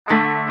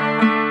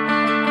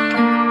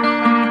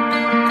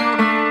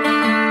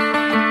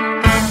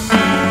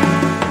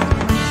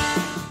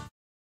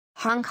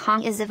Hong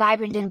Kong is a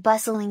vibrant and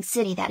bustling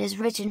city that is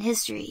rich in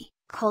history,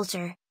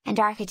 culture, and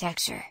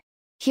architecture.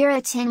 Here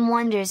are 10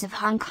 wonders of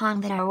Hong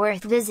Kong that are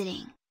worth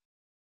visiting.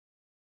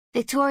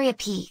 Victoria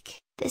Peak.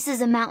 This is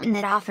a mountain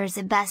that offers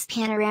the best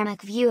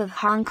panoramic view of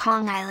Hong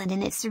Kong Island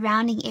and its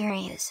surrounding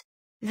areas.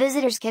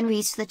 Visitors can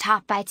reach the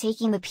top by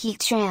taking the Peak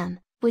Tram,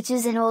 which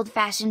is an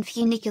old-fashioned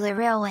funicular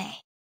railway.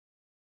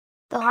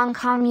 The Hong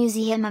Kong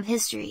Museum of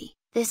History.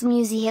 This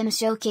museum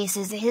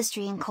showcases the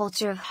history and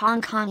culture of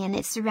Hong Kong and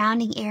its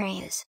surrounding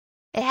areas.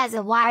 It has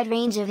a wide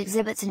range of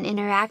exhibits and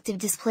interactive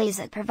displays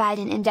that provide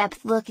an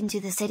in-depth look into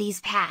the city's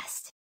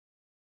past.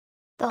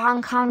 The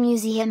Hong Kong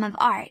Museum of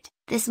Art.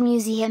 This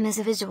museum is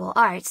a visual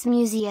arts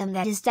museum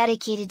that is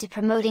dedicated to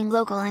promoting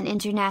local and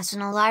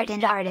international art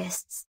and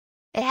artists.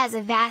 It has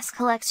a vast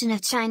collection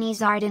of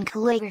Chinese art and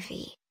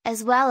calligraphy,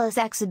 as well as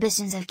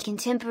exhibitions of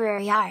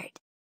contemporary art.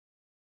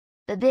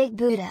 The Big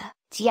Buddha,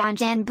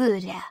 Tianjin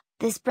Buddha.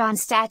 This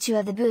bronze statue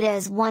of the Buddha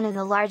is one of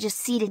the largest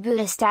seated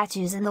Buddha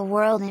statues in the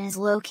world and is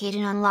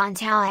located on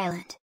Lantau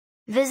Island.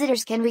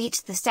 Visitors can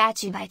reach the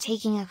statue by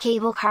taking a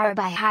cable car or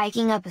by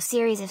hiking up a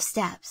series of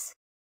steps.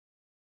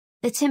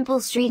 The Temple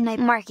Street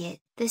Night Market.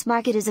 This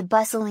market is a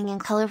bustling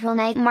and colorful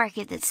night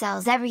market that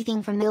sells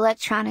everything from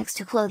electronics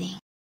to clothing.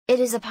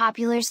 It is a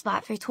popular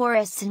spot for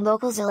tourists and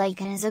locals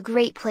alike and is a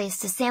great place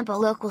to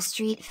sample local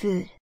street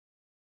food.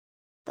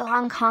 The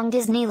Hong Kong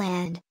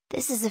Disneyland.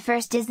 This is the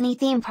first Disney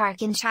theme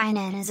park in China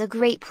and is a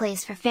great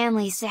place for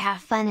families to have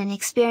fun and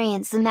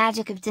experience the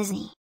magic of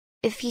Disney.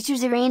 It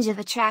features a range of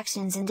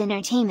attractions and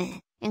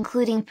entertainment,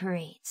 including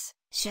parades,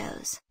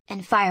 shows,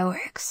 and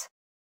fireworks.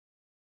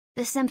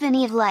 The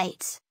Symphony of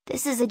Lights.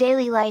 This is a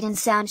daily light and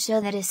sound show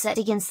that is set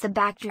against the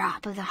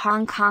backdrop of the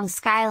Hong Kong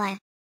skyline.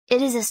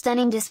 It is a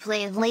stunning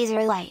display of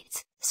laser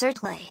lights,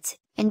 searchlights,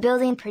 and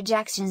building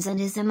projections and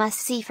is a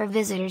must-see for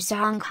visitors to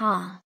Hong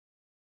Kong.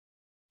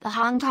 The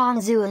Hong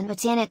Kong Zoo and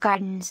Botanic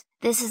Gardens.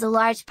 This is a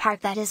large park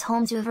that is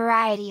home to a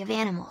variety of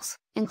animals,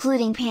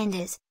 including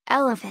pandas,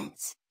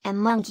 elephants, and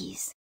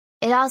monkeys.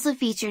 It also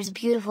features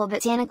beautiful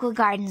botanical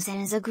gardens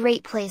and is a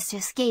great place to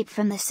escape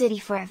from the city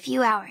for a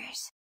few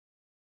hours.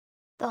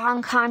 The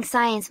Hong Kong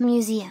Science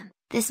Museum.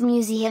 This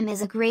museum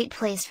is a great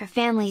place for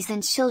families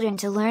and children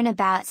to learn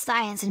about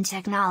science and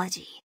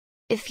technology.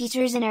 It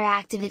features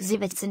interactive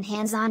exhibits and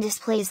hands-on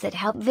displays that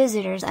help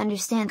visitors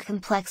understand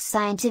complex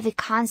scientific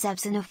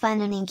concepts in a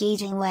fun and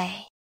engaging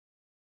way.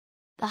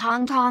 The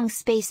Hong Kong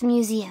Space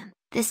Museum.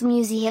 This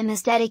museum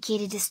is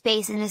dedicated to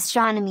space and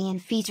astronomy and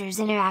features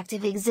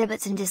interactive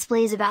exhibits and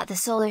displays about the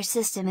solar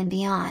system and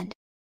beyond.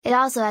 It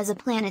also has a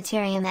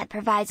planetarium that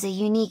provides a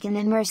unique and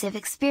immersive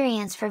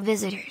experience for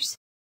visitors.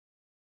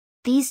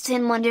 These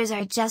 10 wonders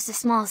are just a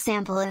small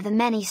sample of the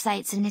many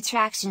sights and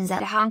attractions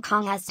that Hong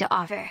Kong has to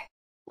offer.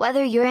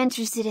 Whether you're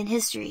interested in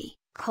history,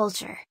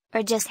 culture,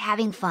 or just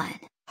having fun,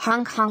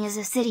 Hong Kong is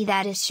a city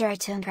that is sure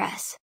to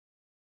impress.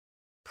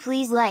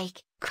 Please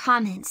like,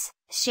 comment,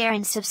 share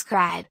and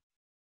subscribe.